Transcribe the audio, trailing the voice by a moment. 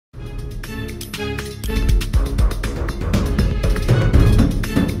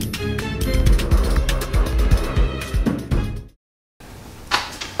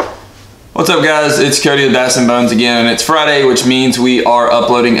What's up, guys? It's Cody with Bass and Bones again, and it's Friday, which means we are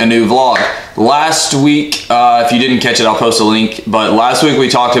uploading a new vlog. Last week, if you didn't catch it, I'll post a link, but last week we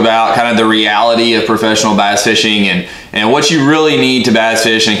talked about kind of the reality of professional bass fishing and what you really need to bass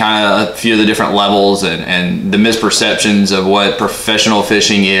fish and kind of a few of the different levels and the misperceptions of what professional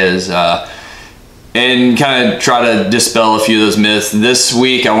fishing is, and kind of try to dispel a few of those myths. This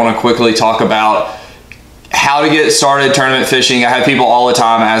week, I want to quickly talk about how to get started tournament fishing. I have people all the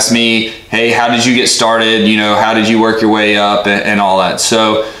time ask me, hey, how did you get started? You know, how did you work your way up and all that?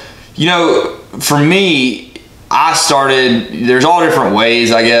 So, you know, for me, I started, there's all different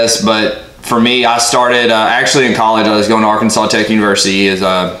ways, I guess, but for me, I started actually in college. I was going to Arkansas Tech University as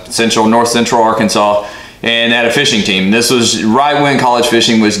North Central Arkansas, and had a fishing team. This was right when college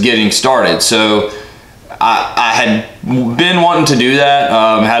fishing was getting started. So I had been wanting to do that.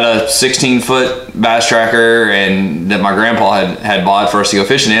 Had a 16-foot bass tracker and that my grandpa had bought for us to go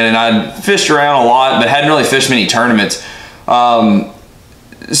fishing in, and I'd fished around a lot, but hadn't really fished many tournaments.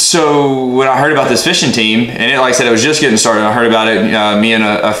 So when I heard about this fishing team, and like I said, it was just getting started, I heard about it. Me and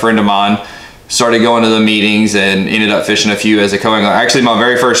a friend of mine started going to the meetings and ended up fishing a few as a co-angler. Actually, my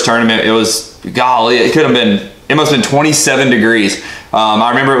very first tournament, it was, golly, it must have been 27 degrees. I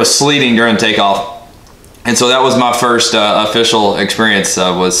remember it was sleeting during takeoff. And so that was my first official experience,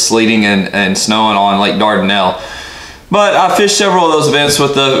 was sleeting and snowing on Lake Dardanelle. But I fished several of those events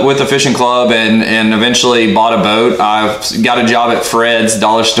with the fishing club and eventually bought a boat. I got a job at Fred's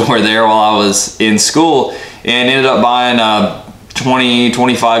dollar store there while I was in school and ended up buying a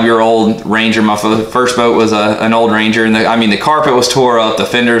 25-year-old Ranger. My first boat was an old Ranger, and the carpet was tore up, the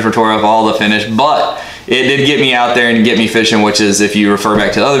fenders were tore up, all the finish, but it did get me out there and get me fishing, which is, if you refer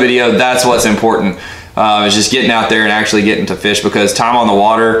back to the other video, that's what's important. Is just getting out there and actually getting to fish, because time on the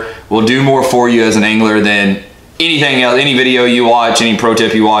water will do more for you as an angler than anything else. Any video you watch, any pro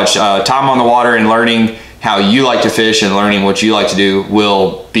tip you watch, time on the water and learning how you like to fish and learning what you like to do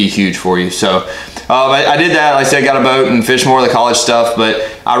will be huge for you. So I did that. Like I said, got a boat and fished more of the college stuff,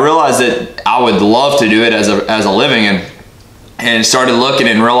 but I realized that I would love to do it as a living, and started looking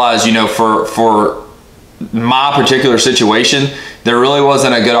and realized, you know, for my particular situation, there really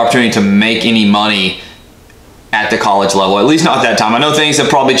wasn't a good opportunity to make any money at the college level, at least not at that time. I know things have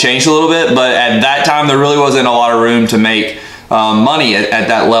probably changed a little bit, but at that time there really wasn't a lot of room to make money at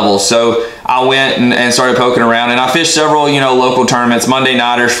that level. So I went and started poking around, and I fished several, you know, local tournaments, Monday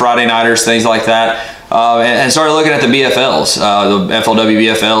nighters, Friday nighters, things like that, and started looking at the BFLs, the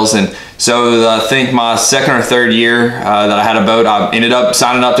FLW BFLs. And so I think my second or third year that I had a boat, I ended up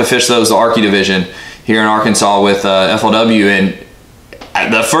signing up to fish the Arky division here in Arkansas with FLW. And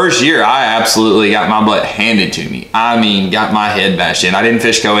the first year, I absolutely got my butt handed to me. I mean, got my head bashed in. I didn't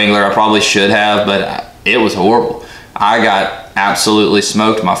fish co-angler. I probably should have, but it was horrible. I got absolutely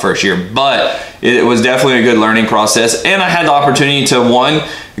smoked my first year, but it was definitely a good learning process. And I had the opportunity to, one,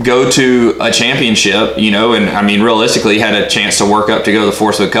 go to a championship, you know, and I mean, realistically had a chance to work up to go to the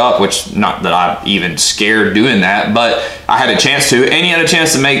Forcewood Cup, which, not that I'm even scared doing that, but I had a chance to, and you had a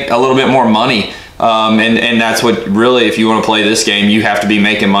chance to make a little bit more money. And that's what really, if you want to play this game, you have to be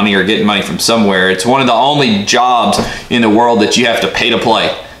making money or getting money from somewhere. It's one of the only jobs in the world that you have to pay to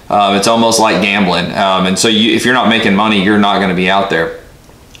play. It's almost like gambling. And so if you're not making money, you're not going to be out there.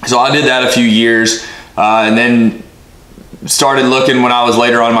 So I did that a few years, and then started looking when I was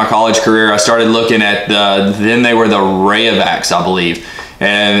later on in my college career. I started looking at then they were the Rayovacs, I believe.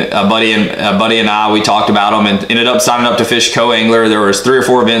 And a buddy and I, we talked about them and ended up signing up to fish co-angler. There was 3 or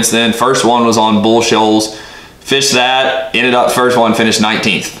 4 events then. First one was on Bull Shoals. Fished that, ended up first one, finished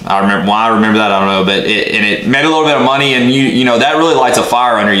 19th. I remember why I remember that, I don't know, but it made a little bit of money, and you know that really lights a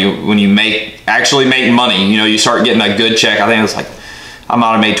fire under you when you actually make money. You know, you start getting a good check. I think it was like, I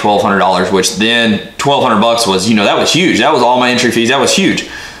might have made $1,200, which then $1,200 was, you know, that was huge. That was all my entry fees. That was huge.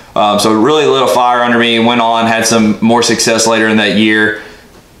 So it really lit a fire under me. Went on, had some more success later in that year.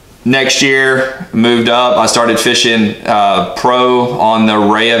 Next year, moved up. I started fishing pro on the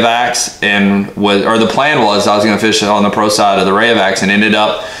Rayovacs, and the plan was I was going to fish on the pro side of the Rayovacs, and ended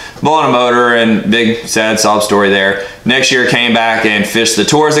up blowing a motor, and big sad sob story there. Next year, came back and fished the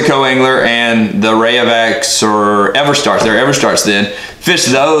tour as a co-angler, and the Rayovacs, or Everstarts, they're Everstarts then,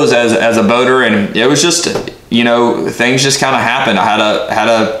 fished those as a boater, and it was just, you know, things just kind of happened. I had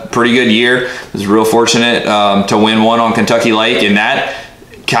a pretty good year. I was real fortunate to win one on Kentucky Lake, and that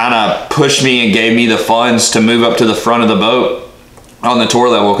kind of pushed me and gave me the funds to move up to the front of the boat on the tour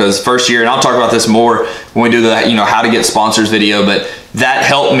level. Because first year, and I'll talk about this more when we do the, you know, how to get sponsors video, but that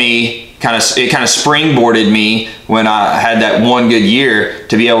helped me kind of springboarded me when I had that one good year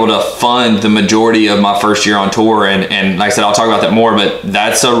to be able to fund the majority of my first year on tour. And like I said, I'll talk about that more, but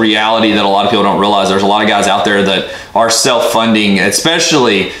that's a reality that a lot of people don't realize. There's a lot of guys out there that are self-funding,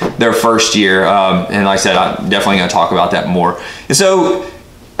 especially their first year. And like I said, I'm definitely going to talk about that more. And so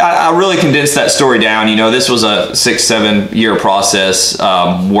I really condensed that story down. You know, this was a 6-7 year process,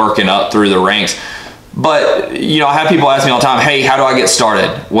 working up through the ranks. But, you know, I have people ask me all the time, hey, how do I get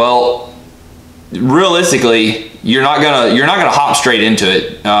started? Well, realistically, you're not gonna hop straight into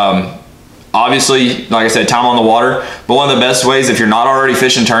it. Obviously, like I said, time on the water. But one of the best ways, if you're not already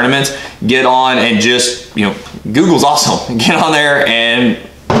fishing tournaments, get on and just, you know, Google's awesome. Get on there and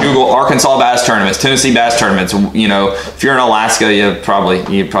Google Arkansas bass tournaments, Tennessee bass tournaments. You know, if you're in Alaska, you probably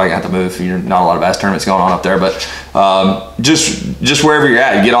have to move. You're not a lot of bass tournaments going on up there, but just wherever you're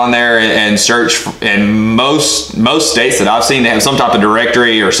at, get on there and search. And most states that I've seen, they have some type of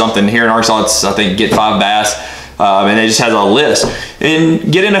directory or something. Here in Arkansas, it's, I think, Get 5 Bass. And it just has a list.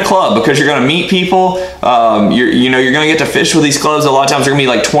 And get in a club, because you're going to meet people. You're going to get to fish with these clubs. A lot of times they're going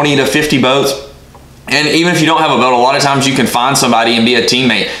to be like 20 to 50 boats. And even if you don't have a boat, a lot of times you can find somebody and be a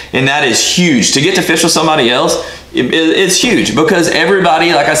teammate. And that is huge. To get to fish with somebody else, it's huge, because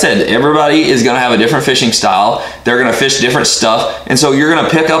everybody, like I said, everybody is going to have a different fishing style. They're going to fish different stuff. And so you're going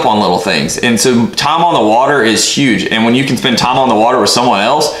to pick up on little things. And so time on the water is huge. And when you can spend time on the water with someone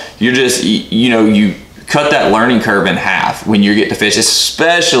else, you're just, you cut that learning curve in half when you get to fish,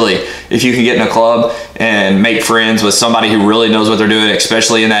 especially if you can get in a club and make friends with somebody who really knows what they're doing,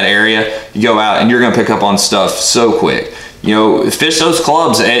 especially in that area. You go out and you're going to pick up on stuff so quick. You know, fish those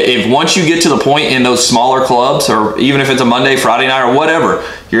clubs. If once you get to the point in those smaller clubs, or even if it's a Monday, Friday night, or whatever,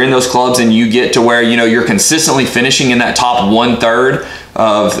 you're in those clubs and you get to where, you know, you're consistently finishing in that top 1/3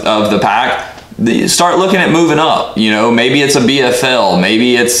 of the pack, start looking at moving up. You know, maybe it's a BFL,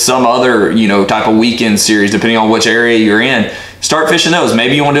 maybe it's some other, you know, type of weekend series, depending on which area you're in. Start fishing those.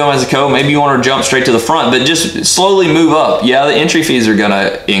 Maybe you want to do them as a co, maybe you want to jump straight to the front, but just slowly move up. Yeah, the entry fees are going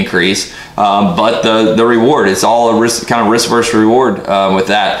to increase, but the reward, it's all a kind of risk versus reward with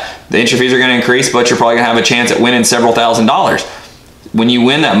that. The entry fees are going to increase, but you're probably going to have a chance at winning several $1,000s. When you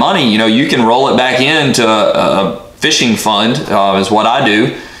win that money, you know, you can roll it back into a fishing fund, is what I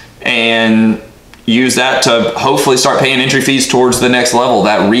do, and use that to hopefully start paying entry fees towards the next level,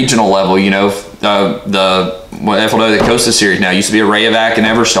 that regional level. You know, the FLW, the Costa Series now used to be a Rayovac and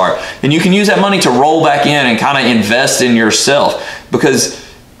Everstart, and you can use that money to roll back in and kind of invest in yourself. Because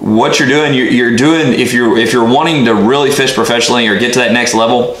what you're doing, if you're wanting to really fish professionally or get to that next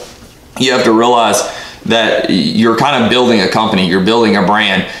level, you have to realize that you're kind of building a company, you're building a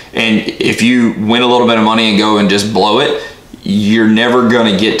brand, and if you win a little bit of money and go and just blow it, you're never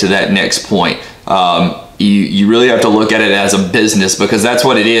going to get to that next point. You really have to look at it as a business, because that's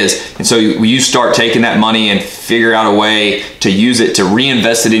what it is. And so you start taking that money and figure out a way to use it, to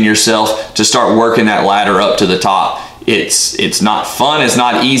reinvest it in yourself, to start working that ladder up to the top. It's not fun, it's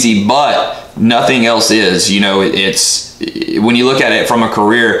not easy, but nothing else is. You know, when you look at it from a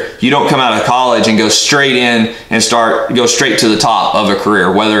career, you don't come out of college and go straight in and go straight to the top of a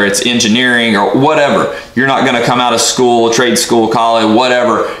career, whether it's engineering or whatever. You're not going to come out of school, trade school, college,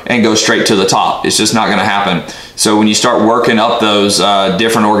 whatever, and go straight to the top. It's just not going to happen. So when you start working up those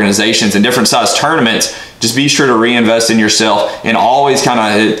different organizations and different size tournaments, just be sure to reinvest in yourself, and always, kind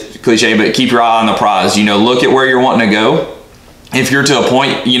of cliche, but keep your eye on the prize. You know, look at where you're wanting to go. If you're to a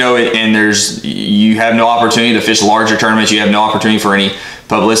point, you know, and you have no opportunity to fish larger tournaments, you have no opportunity for any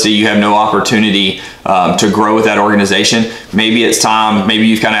publicity, you have no opportunity to grow with that organization, maybe it's time, maybe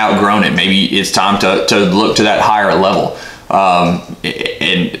you've kind of outgrown it, maybe it's time to look to that higher level,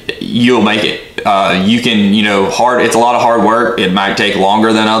 and you'll make it. You can, you know, it's a lot of hard work. It might take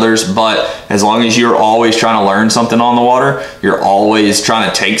longer than others, but as long as you're always trying to learn something on the water, you're always trying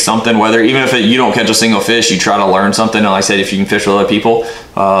to take something, whether, even if you don't catch a single fish, you try to learn something. And like I said, if you can fish with other people,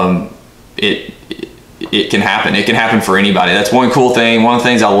 it can happen. It can happen for anybody. That's one cool thing. One of the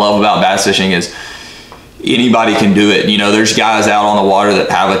things I love about bass fishing is anybody can do it. You know, there's guys out on the water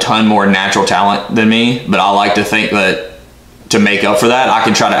that have a ton more natural talent than me, but I like to think that to make up for that, I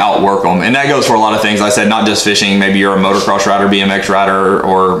can try to outwork them. And that goes for a lot of things. Like I said, not just fishing. Maybe you're a motocross rider, BMX rider,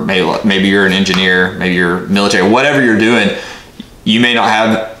 or maybe you're an engineer, maybe you're military, whatever you're doing. You may not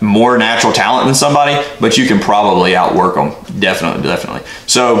have more natural talent than somebody, but you can probably outwork them. Definitely.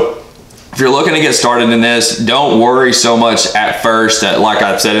 So if you're looking to get started in this, don't worry so much at first that, like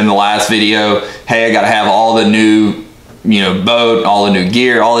I've said in the last video, hey, I got to have all the new, you know, boat, all the new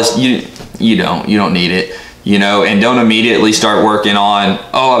gear, all this. You don't need it. You know, and don't immediately start working on,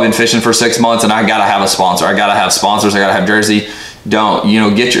 oh, I've been fishing for 6 months and I gotta have a sponsor. I gotta have sponsors, I gotta have jersey. Don't.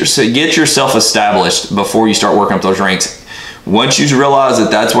 Get yourself established before you start working up those ranks. Once you realize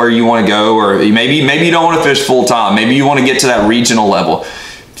that that's where you want to go, or maybe you don't want to fish full time, maybe you want to get to that regional level,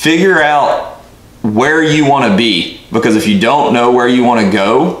 figure out where you want to be, because if you don't know where you want to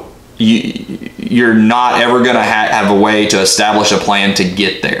go, you're not ever going to have a way to establish a plan to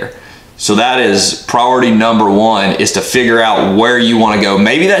get there. So that is priority number one, is to figure out where you want to go.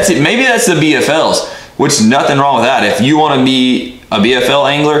 Maybe that's it. Maybe that's the BFLs, which is nothing wrong with that. If you want to be a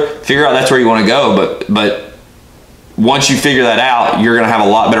BFL angler, figure out that's where you want to go. But once you figure that out, you're going to have a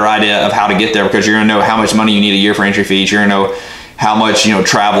lot better idea of how to get there, because you're going to know how much money you need a year for entry fees. You're going to know how much,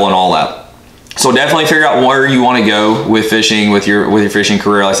 travel and all that. So definitely figure out where you want to go with fishing, with your fishing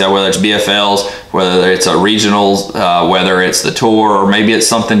career, like I said, whether it's BFLs, whether it's a regionals, whether it's the tour, or maybe it's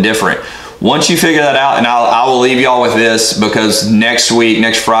something different. Once you figure that out, and I will leave y'all with this, because next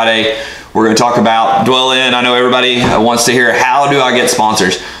Friday, we're going to talk about, I know everybody wants to hear, how do I get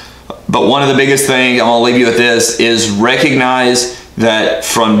sponsors? But one of the biggest things, I'm going to leave you with this, is recognize that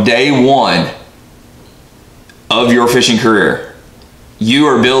from day one of your fishing career, you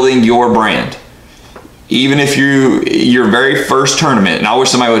are building your brand. Even if your very first tournament, and I wish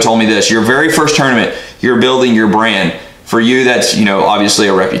somebody would have told me this, your very first tournament, you're building your brand. For you, that's, obviously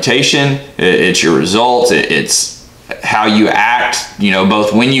a reputation, it's your results, it's how you act,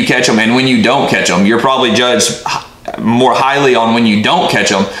 both when you catch them and when you don't catch them. You're probably judged more highly on when you don't catch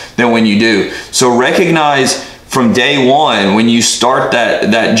them than when you do. So recognize from day one, when you start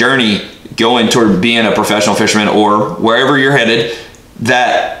that journey going toward being a professional fisherman or wherever you're headed,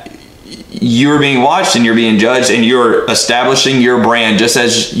 that you're being watched and you're being judged, and you're establishing your brand. Just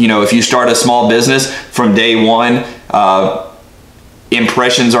as, if you start a small business from day one,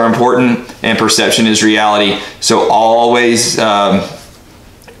 impressions are important and perception is reality. So always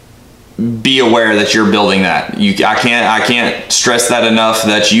be aware that you're building that. I can't stress that enough,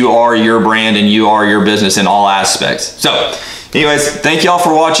 that you are your brand and you are your business in all aspects. So anyways, thank y'all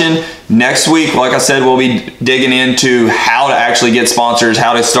for watching. Next week, like I said, we'll be digging into how to actually get sponsors,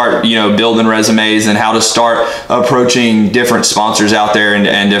 how to start, building resumes, and how to start approaching different sponsors out there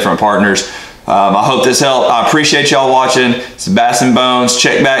and different partners. I hope this helped. I appreciate y'all watching. It's Bass and Bones.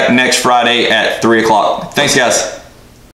 Check back next Friday at 3 o'clock. Thanks, guys.